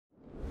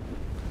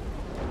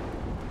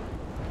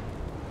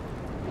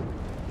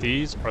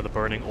These are the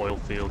burning oil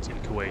fields in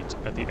Kuwait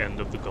at the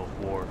end of the Gulf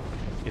War.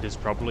 It is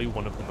probably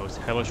one of the most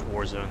hellish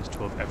war zones to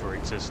have ever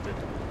existed.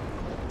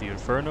 The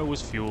inferno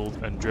was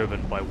fueled and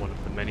driven by one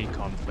of the many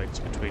conflicts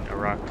between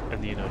Iraq and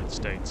the United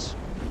States.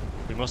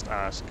 We must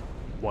ask,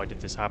 why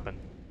did this happen?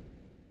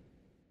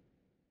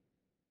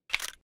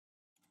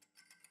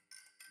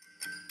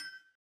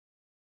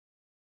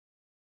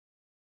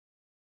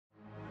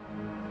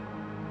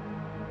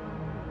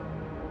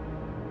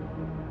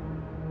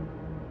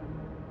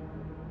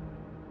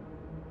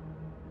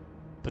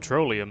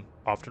 Petroleum,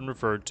 often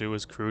referred to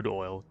as crude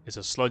oil, is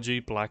a sludgy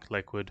black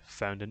liquid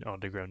found in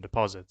underground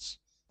deposits.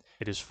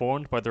 It is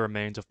formed by the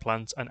remains of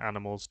plants and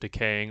animals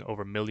decaying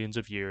over millions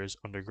of years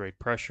under great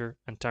pressure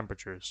and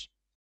temperatures.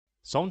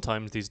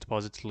 Sometimes these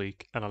deposits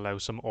leak and allow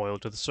some oil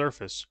to the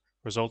surface,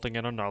 resulting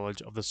in our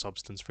knowledge of the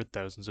substance for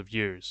thousands of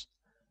years.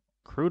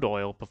 Crude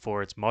oil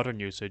before its modern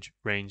usage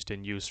ranged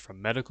in use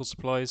from medical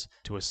supplies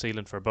to a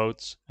sealant for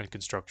boats and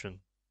construction.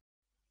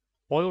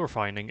 Oil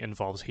refining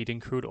involves heating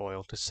crude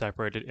oil to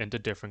separate it into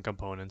different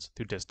components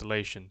through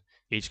distillation.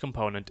 Each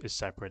component is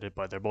separated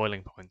by their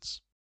boiling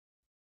points.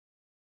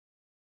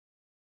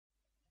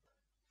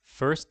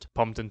 First,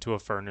 pumped into a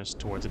furnace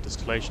towards a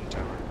distillation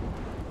tower.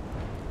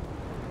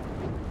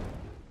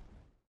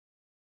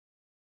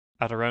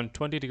 At around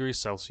 20 degrees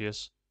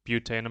Celsius,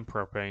 butane and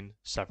propane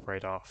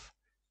separate off.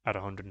 At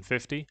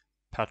 150,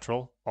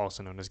 petrol,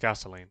 also known as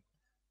gasoline.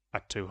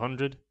 At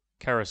 200,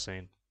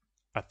 kerosene.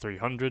 At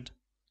 300,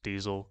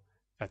 diesel.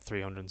 At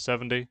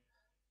 370,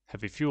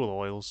 heavy fuel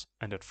oils,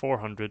 and at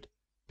 400,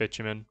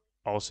 bitumen,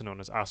 also known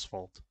as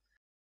asphalt.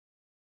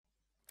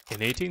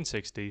 In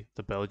 1860,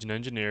 the Belgian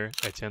engineer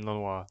Etienne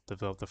Lenoir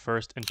developed the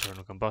first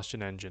internal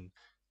combustion engine,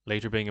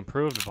 later being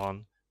improved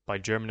upon by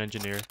German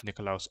engineer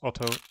Nikolaus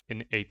Otto in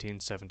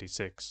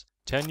 1876.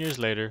 10 years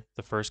later,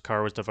 the first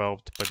car was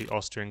developed by the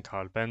Austrian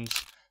Karl Benz,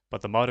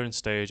 but the modern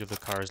stage of the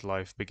car's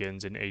life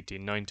begins in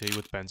 1890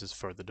 with Benz's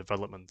further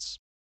developments.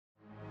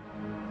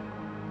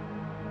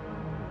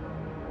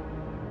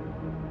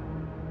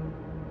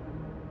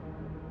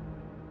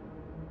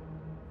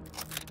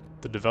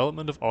 The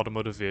development of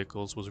automotive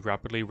vehicles was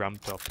rapidly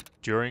ramped up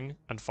during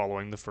and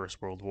following the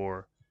First World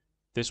War.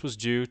 This was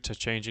due to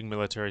changing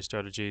military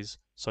strategies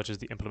such as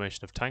the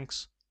implementation of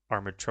tanks,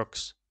 armoured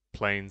trucks,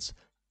 planes,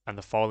 and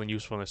the falling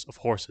usefulness of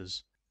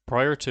horses.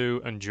 Prior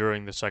to and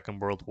during the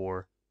Second World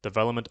War,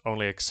 development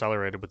only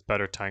accelerated with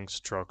better tanks,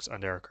 trucks,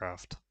 and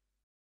aircraft.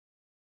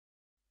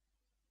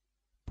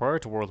 Prior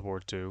to World War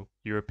II,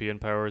 European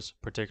powers,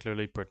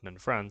 particularly Britain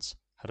and France,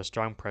 had a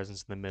strong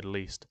presence in the Middle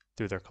East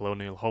through their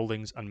colonial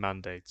holdings and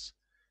mandates.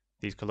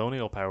 These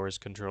colonial powers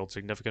controlled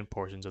significant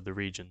portions of the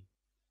region.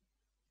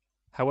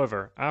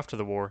 However, after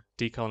the war,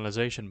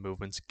 decolonization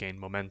movements gained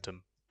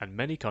momentum, and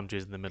many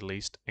countries in the Middle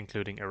East,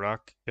 including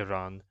Iraq,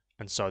 Iran,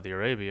 and Saudi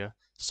Arabia,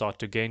 sought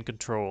to gain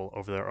control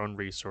over their own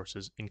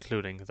resources,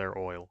 including their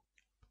oil.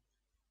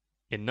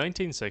 In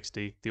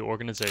 1960, the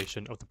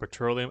Organization of the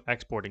Petroleum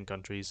Exporting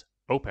Countries,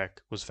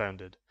 OPEC, was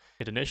founded.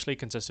 It initially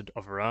consisted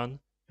of Iran,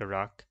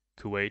 Iraq,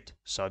 Kuwait,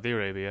 Saudi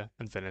Arabia,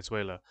 and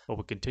Venezuela, but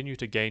would continue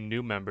to gain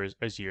new members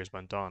as years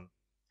went on.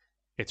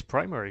 Its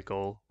primary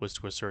goal was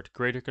to assert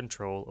greater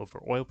control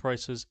over oil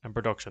prices and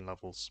production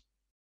levels.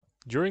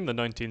 During the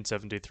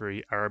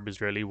 1973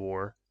 Arab-Israeli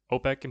War,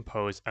 OPEC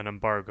imposed an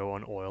embargo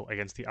on oil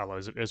against the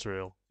allies of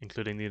Israel,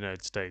 including the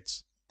United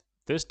States.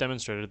 This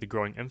demonstrated the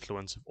growing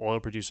influence of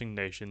oil-producing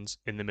nations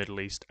in the Middle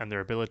East and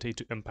their ability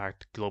to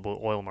impact global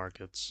oil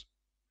markets.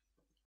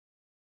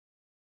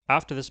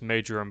 After this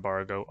major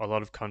embargo, a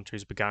lot of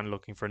countries began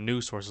looking for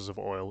new sources of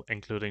oil,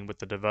 including with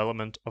the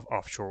development of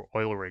offshore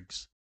oil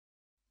rigs.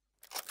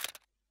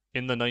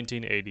 In the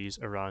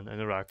 1980s, Iran and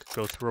Iraq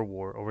go through a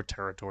war over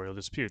territorial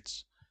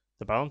disputes.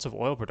 The balance of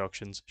oil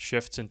productions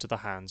shifts into the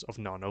hands of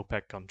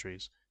non-OPEC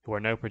countries, who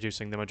are now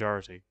producing the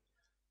majority.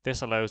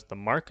 This allows the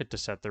market to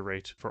set the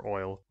rate for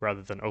oil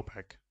rather than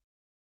OPEC.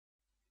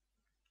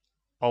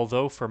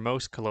 Although for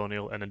most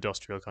colonial and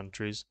industrial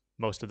countries,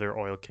 most of their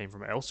oil came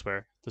from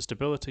elsewhere, the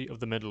stability of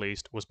the Middle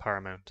East was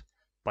paramount.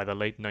 By the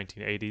late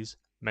 1980s,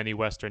 many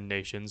Western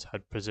nations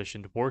had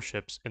positioned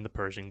warships in the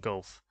Persian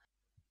Gulf.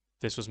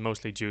 This was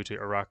mostly due to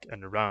Iraq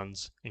and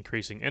Iran's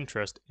increasing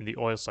interest in the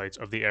oil sites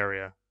of the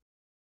area.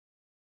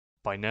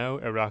 By now,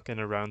 Iraq and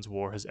Iran's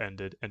war has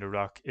ended and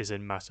Iraq is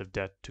in massive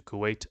debt to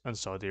Kuwait and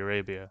Saudi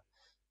Arabia.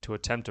 To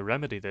attempt to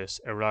remedy this,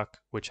 Iraq,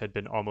 which had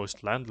been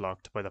almost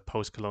landlocked by the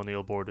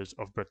post-colonial borders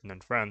of Britain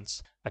and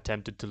France,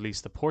 attempted to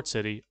lease the port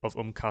city of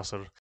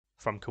Qasr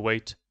from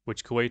Kuwait,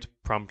 which Kuwait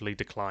promptly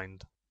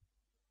declined.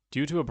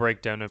 Due to a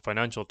breakdown in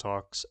financial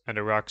talks and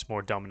Iraq's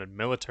more dominant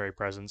military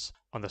presence,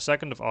 on the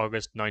 2nd of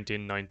August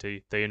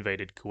 1990 they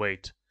invaded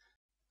Kuwait.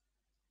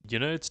 The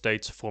United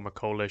States formed a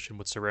coalition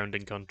with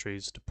surrounding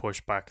countries to push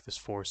back this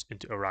force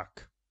into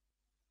Iraq.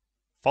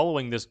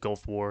 Following this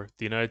Gulf War,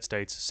 the United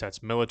States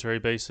sets military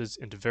bases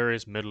into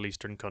various Middle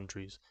Eastern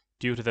countries,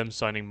 due to them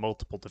signing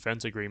multiple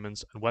defense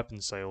agreements and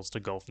weapons sales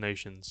to Gulf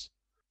nations.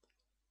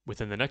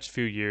 Within the next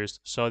few years,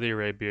 Saudi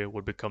Arabia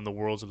would become the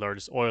world's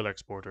largest oil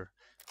exporter.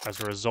 As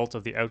a result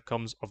of the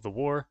outcomes of the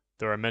war,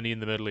 there are many in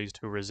the Middle East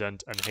who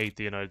resent and hate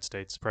the United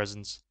States'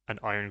 presence and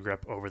iron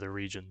grip over the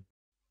region.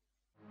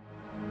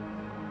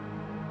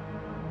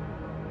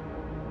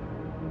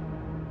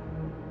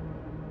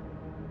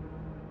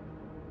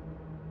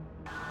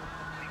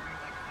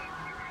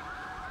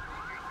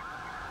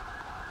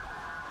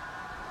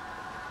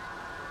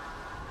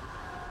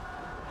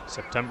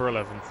 September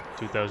 11th,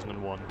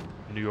 2001,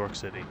 New York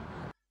City.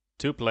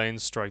 Two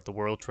planes strike the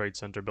World Trade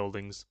Center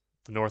buildings.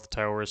 The North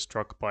Tower is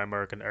struck by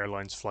American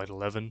Airlines Flight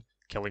 11,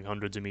 killing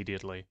hundreds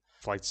immediately.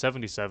 Flight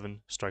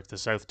 77 strikes the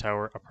South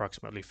Tower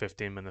approximately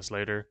 15 minutes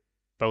later.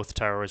 Both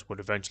towers would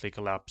eventually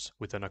collapse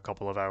within a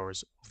couple of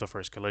hours of the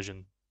first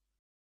collision.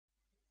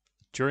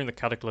 During the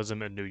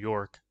cataclysm in New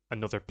York,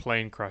 another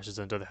plane crashes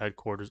into the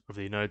headquarters of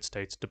the United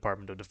States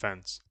Department of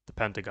Defense, the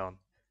Pentagon.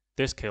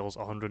 This kills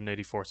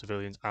 184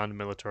 civilians and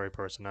military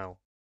personnel.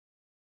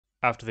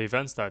 After the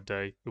events that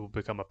day, it will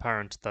become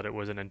apparent that it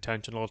was an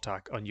intentional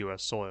attack on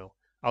US soil.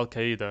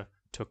 Al-Qaeda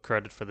took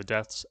credit for the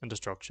deaths and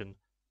destruction,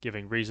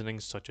 giving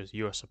reasonings such as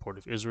US support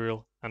of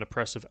Israel and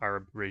oppressive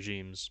Arab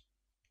regimes.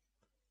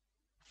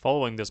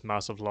 Following this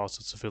massive loss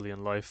of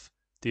civilian life,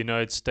 the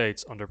United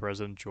States under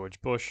President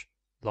George Bush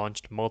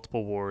launched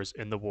multiple wars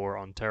in the War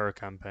on Terror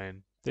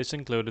campaign. This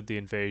included the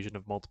invasion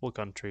of multiple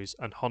countries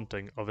and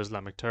hunting of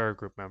Islamic terror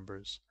group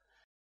members.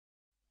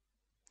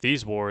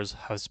 These wars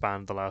have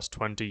spanned the last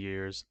 20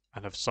 years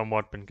and have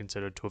somewhat been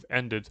considered to have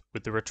ended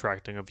with the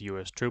retracting of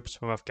US troops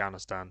from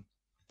Afghanistan.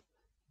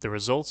 The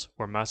results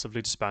were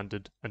massively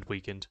disbanded and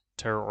weakened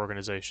terror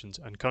organizations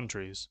and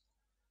countries.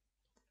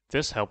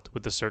 This helped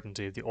with the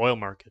certainty of the oil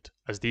market,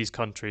 as these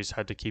countries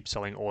had to keep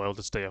selling oil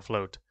to stay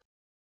afloat.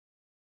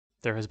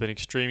 There has been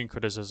extreme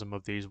criticism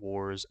of these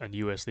wars and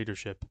US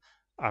leadership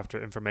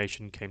after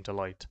information came to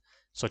light,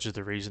 such as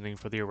the reasoning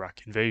for the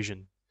Iraq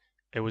invasion.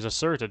 It was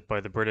asserted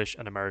by the British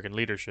and American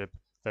leadership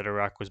that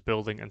Iraq was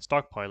building and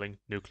stockpiling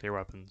nuclear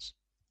weapons.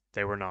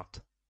 They were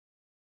not.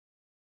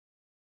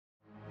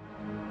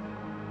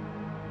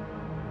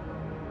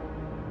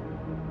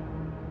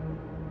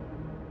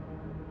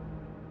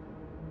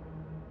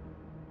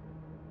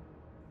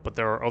 But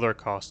there are other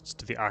costs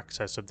to the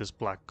access of this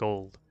black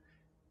gold.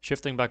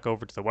 Shifting back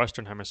over to the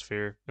Western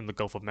Hemisphere in the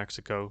Gulf of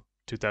Mexico,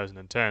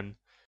 2010,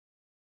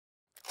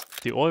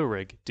 the oil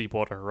rig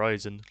Deepwater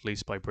Horizon,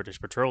 leased by British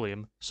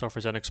Petroleum,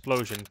 suffers an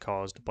explosion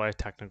caused by a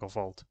technical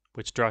fault,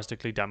 which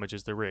drastically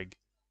damages the rig.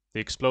 The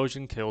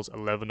explosion kills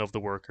 11 of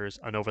the workers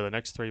and over the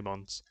next 3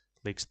 months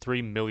leaks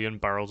 3 million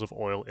barrels of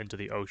oil into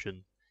the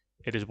ocean.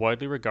 It is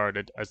widely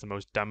regarded as the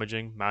most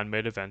damaging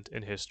man-made event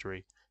in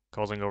history,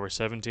 causing over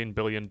 $17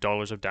 billion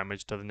of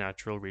damage to the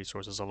natural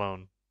resources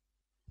alone.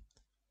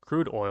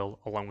 Crude oil,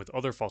 along with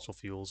other fossil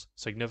fuels,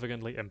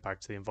 significantly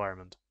impacts the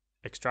environment.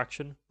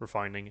 Extraction,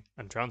 refining,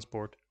 and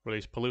transport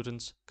release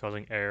pollutants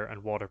causing air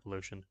and water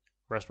pollution,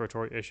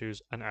 respiratory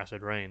issues, and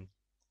acid rain.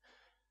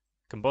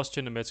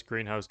 Combustion emits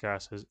greenhouse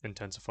gases,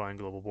 intensifying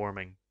global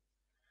warming.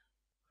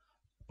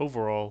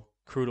 Overall,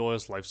 crude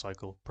oil's life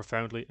cycle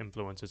profoundly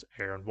influences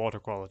air and water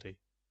quality,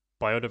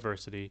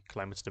 biodiversity,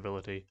 climate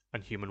stability,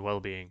 and human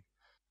well-being.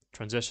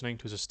 Transitioning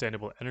to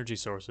sustainable energy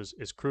sources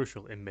is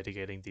crucial in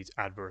mitigating these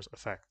adverse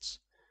effects.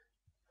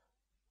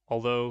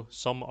 Although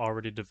some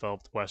already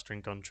developed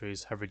Western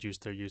countries have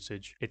reduced their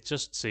usage, it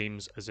just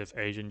seems as if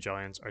Asian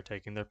giants are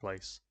taking their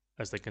place,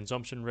 as the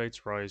consumption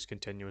rates rise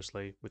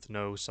continuously with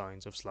no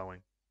signs of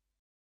slowing.